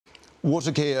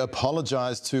Watercare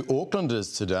apologised to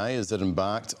Aucklanders today as it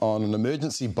embarked on an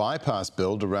emergency bypass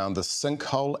build around the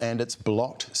sinkhole and its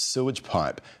blocked sewage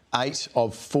pipe. 8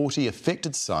 of 40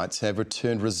 affected sites have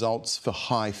returned results for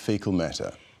high faecal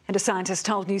matter. And a scientist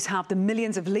told Newshub the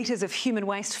millions of litres of human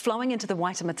waste flowing into the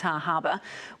Waitemata harbour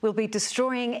will be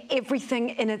destroying everything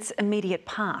in its immediate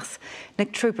path.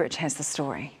 Nick Trubridge has the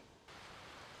story.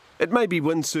 It may be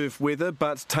windsurf weather,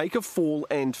 but take a fall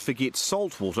and forget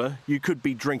salt water. You could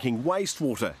be drinking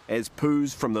wastewater as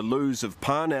poos from the loos of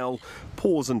Parnell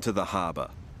pours into the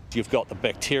harbour. You've got the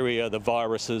bacteria, the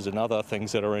viruses and other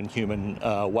things that are in human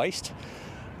waste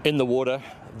in the water.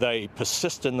 They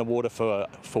persist in the water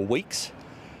for weeks.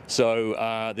 So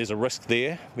there's a risk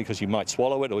there because you might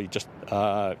swallow it or you just,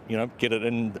 get it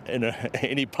in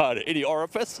any part, any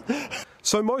orifice.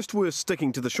 So most were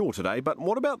sticking to the shore today, but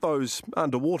what about those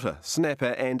underwater,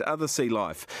 snapper and other sea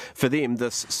life? For them,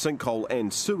 this sinkhole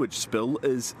and sewage spill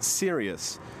is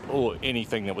serious. Or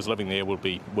anything that was living there will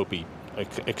be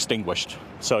extinguished.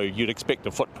 So you'd expect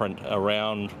a footprint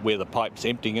around where the pipe's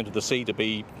emptying into the sea to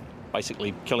be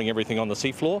basically killing everything on the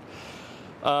seafloor.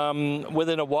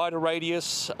 Within a wider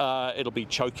radius, it'll be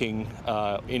choking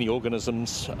any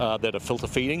organisms that are filter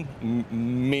feeding.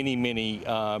 Many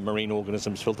marine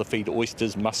organisms filter feed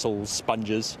oysters, mussels,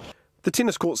 sponges. The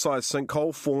tennis court-sized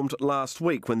sinkhole formed last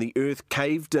week when the earth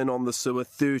caved in on the sewer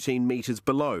 13 metres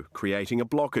below, creating a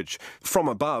blockage. From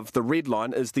above, the red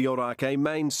line is the Orake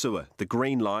main sewer. The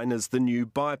green line is the new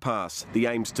bypass. The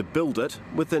aim's to build it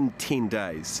within 10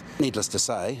 days. Needless to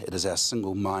say, it is our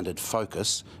single-minded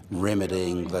focus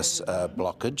remedying this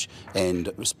blockage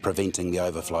and preventing the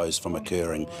overflows from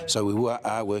occurring. So we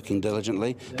are working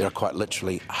diligently. There are quite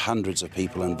literally hundreds of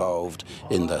people involved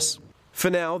in this. For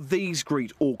now, these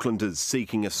greet Aucklanders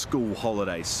seeking a school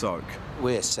holiday soak.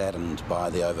 We're saddened by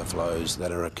the overflows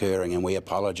that are occurring and we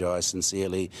apologise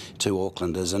sincerely to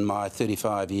Aucklanders. In my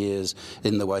 35 years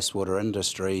in the wastewater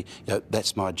industry,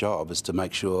 that's my job, is to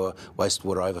make sure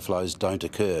wastewater overflows don't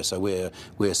occur. So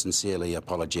we're sincerely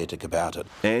apologetic about it.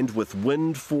 And with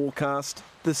wind forecast,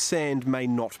 the sand may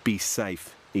not be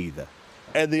safe either.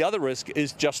 And the other risk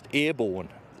is just airborne.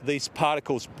 These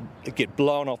particles get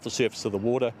blown off the surface of the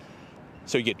water.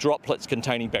 So you get droplets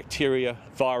containing bacteria,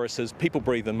 viruses, people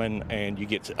breathe them in and you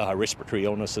get respiratory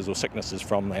illnesses or sicknesses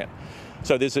from that.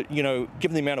 So there's given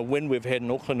the amount of wind we've had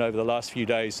in Auckland over the last few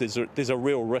days, there's a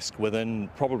real risk within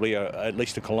probably at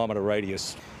least a kilometre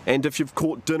radius. And if you've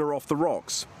caught dinner off the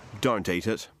rocks, don't eat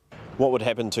it. What would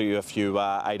happen to you if you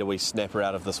ate a wee snapper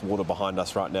out of this water behind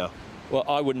us right now? Well,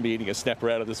 I wouldn't be eating a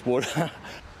snapper out of this water.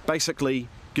 Basically,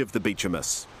 give the beach a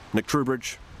miss. Nick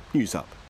Trubridge, Newshub.